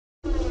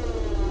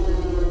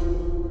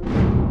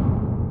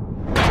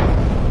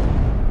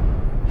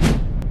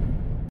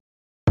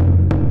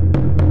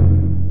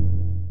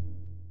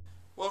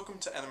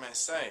Anime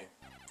Say.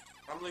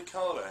 I'm Luke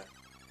Halliday.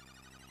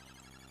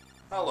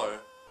 Hello.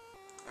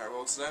 Alright,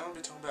 well today I'm going to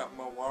be talking about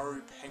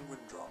Mawaru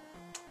Penguindrum.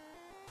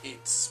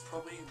 It's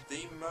probably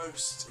the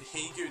most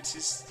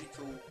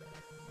egotistical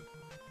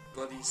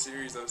bloody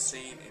series I've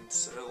seen in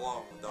so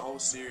long. The whole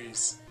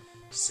series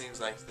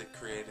seems like the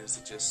creators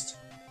are just,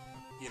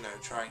 you know,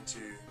 trying to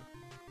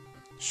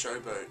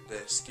showboat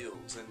their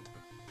skills, and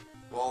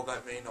while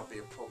that may not be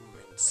a problem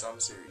in some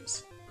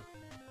series,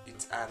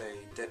 it's at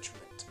a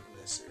detriment in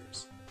their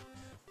series.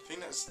 The thing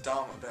that's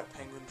dumb about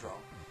Penguindrum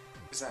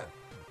is that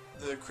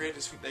the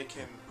creators think they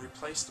can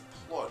replace the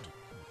plot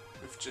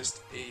with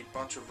just a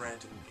bunch of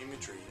random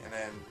imagery, and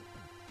then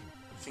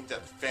think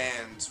that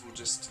fans will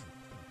just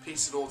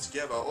piece it all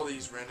together, all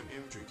these random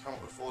imagery, come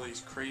up with all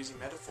these crazy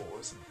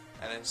metaphors,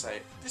 and then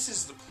say, this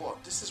is the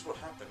plot, this is what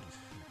happened,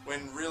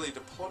 when really the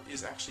plot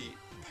is actually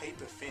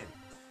paper thin.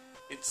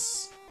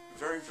 It's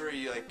very,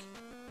 very, like,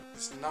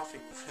 there's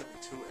nothing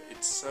really to it.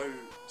 It's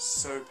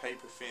so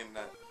paper thin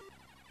that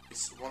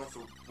it's one of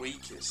the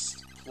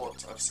weakest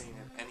plots I've seen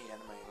in any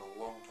anime in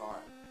a long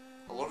time.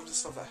 A lot of the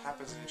stuff that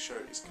happens in the show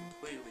is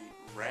completely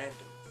random.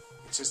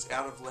 It's just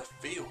out of left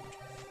field.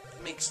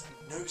 It makes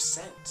no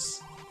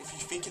sense. If you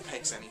think it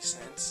makes any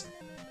sense,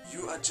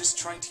 you are just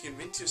trying to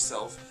convince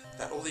yourself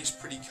that all these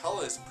pretty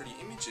colours and pretty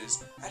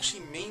images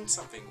actually mean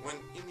something, when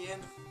in the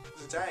end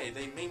of the day,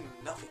 they mean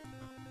nothing.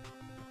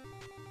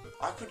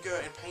 I could go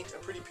and paint a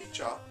pretty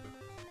picture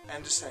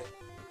and just say,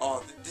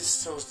 oh,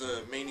 this tells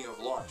the meaning of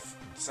life.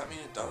 Does that mean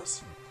it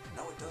does?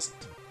 No, it doesn't.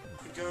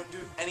 I could go and do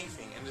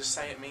anything and just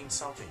say it means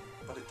something,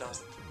 but it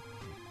doesn't.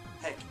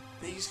 Heck,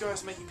 these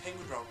guys making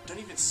Penguindrum don't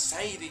even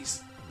say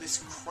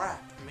this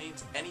crap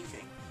means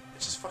anything.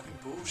 It's just fucking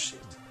bullshit.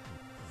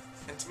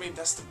 And to me,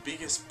 that's the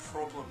biggest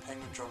problem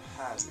Penguindrum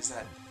has, is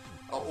that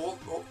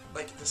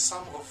like the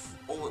sum of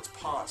all its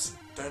parts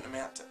doesn't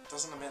amount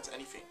to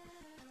anything.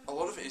 A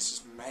lot of it is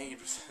just made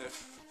with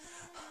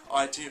the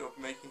idea of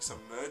making some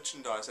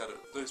merchandise out of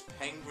it. Those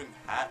penguin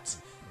hats.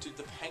 Dude,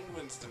 the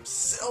penguins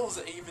themselves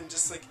are even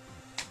just like,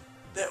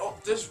 they're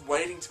just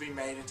waiting to be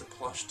made into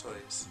plush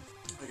toys.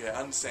 Okay,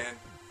 I understand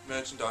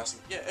merchandising.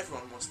 Yeah,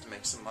 everyone wants to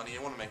make some money. They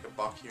want to make a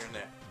buck here and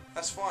there.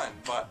 That's fine,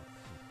 but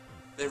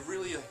they're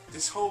really,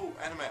 this whole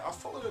anime, I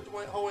followed it the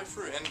whole way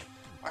through, and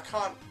I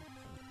can't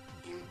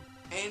in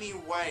any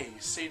way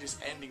see this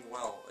ending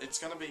well. It's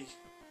gonna be,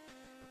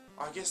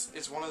 I guess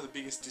it's one of the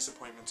biggest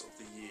disappointments of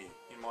the year,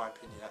 in my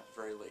opinion, at the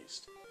very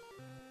least.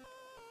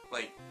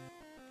 Like,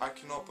 I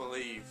cannot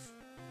believe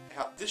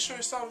how this show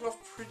started off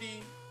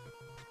pretty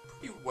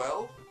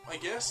well, I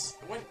guess.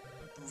 It went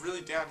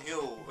really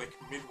downhill, like,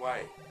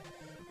 midway.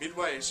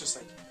 Midway, it's just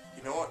like,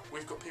 you know what,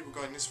 we've got people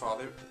going this far.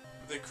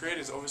 The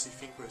creators obviously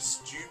think we're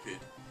stupid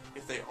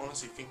if they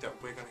honestly think that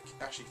we're going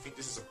to actually think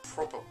this is a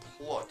proper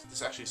plot.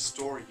 There's actually a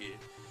story here.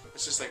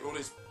 It's just like all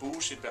this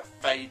bullshit about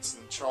fates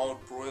and child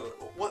broiler.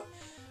 What?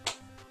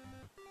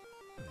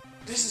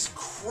 This is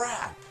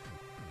crap.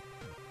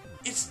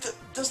 It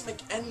doesn't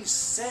make any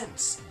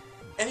sense.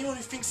 Anyone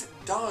who thinks it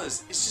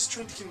does is just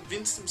trying to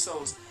convince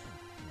themselves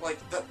like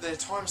that their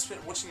time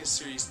spent watching this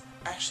series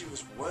actually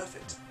was worth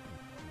it.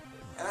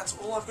 And that's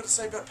all I've got to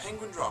say about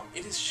Penguindrum.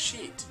 It is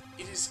shit.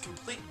 It is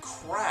complete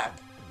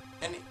crap.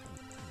 And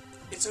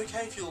it's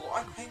okay if you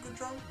like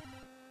Penguindrum,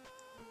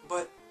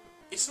 but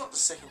it's not the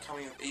second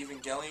coming of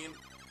Evangelion.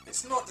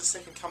 It's not the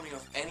second coming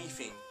of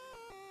anything.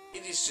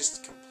 It is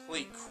just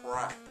complete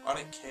crap. I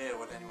don't care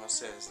what anyone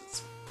says.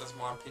 That's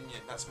my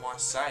opinion. That's my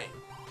say.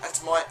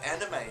 That's my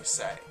anime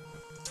say.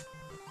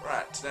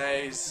 Right,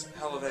 today's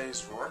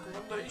Halliday's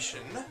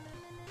recommendation.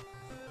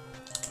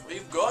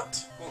 We've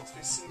got, well, it's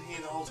been sitting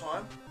here the whole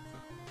time,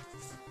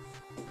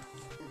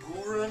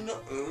 Gurren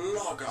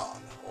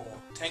Lagann, or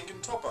Tengen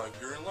Toppa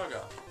Gurren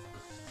Lagann.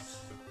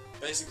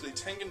 Basically,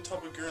 Tengen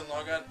Toppa Gurren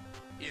Lagann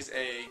is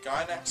a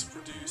Gainax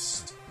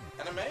produced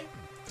anime.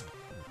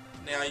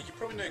 Now, you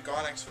probably know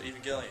Gainax for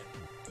Evangelion.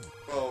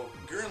 Well,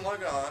 Gurren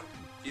Lagann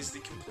is the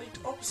complete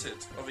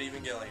opposite of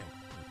Evangelion.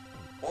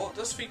 While it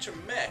does feature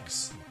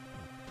mechs,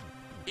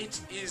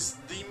 it is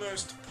the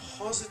most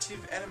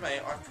positive anime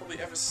I've probably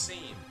ever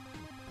seen.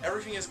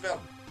 Everything is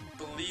about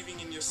believing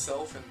in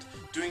yourself and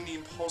doing the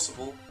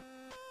impossible,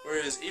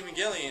 whereas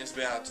Evangelion is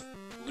about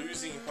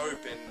losing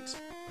hope and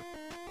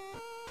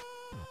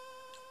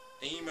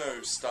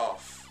emo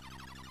stuff.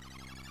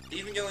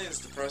 Evangelion is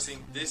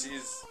depressing. This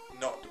is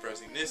not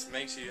depressing. This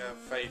makes you have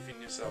faith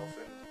in yourself,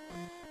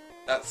 and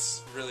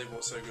that's really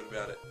what's so good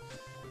about it.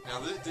 Now,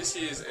 this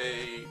is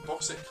a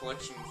box set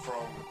collection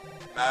from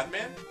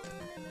Madman.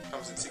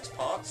 Comes in 6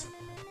 parts.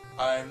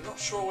 I'm not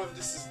sure whether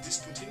this is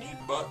discontinued,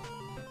 but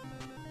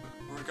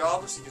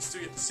regardless, you can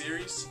still get the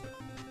series,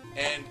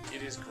 and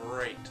it is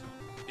great.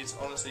 It's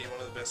honestly one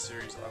of the best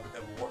series I've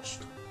ever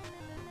watched.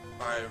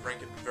 I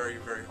rank it very,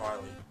 very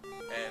highly,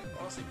 and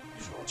honestly,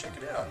 you should all check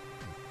it out.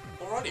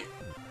 Alrighty.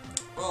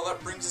 Well, that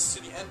brings us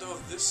to the end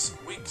of this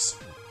week's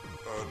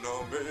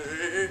anime.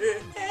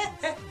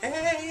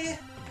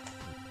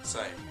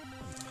 Same.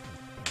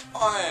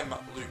 I'm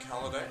Luke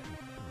Halliday.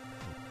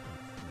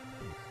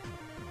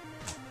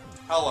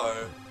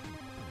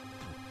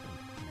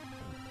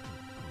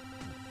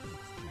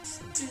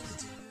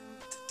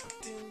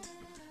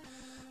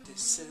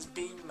 This has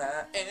been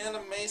my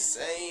anime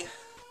say.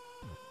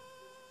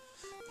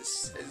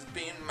 This has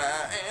been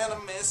my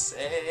anime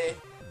say.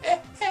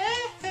 Hey,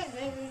 hey,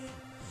 hey.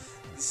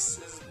 This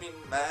has been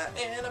my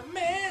anime.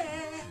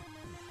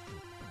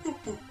 Ooh,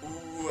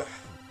 ooh,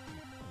 ooh.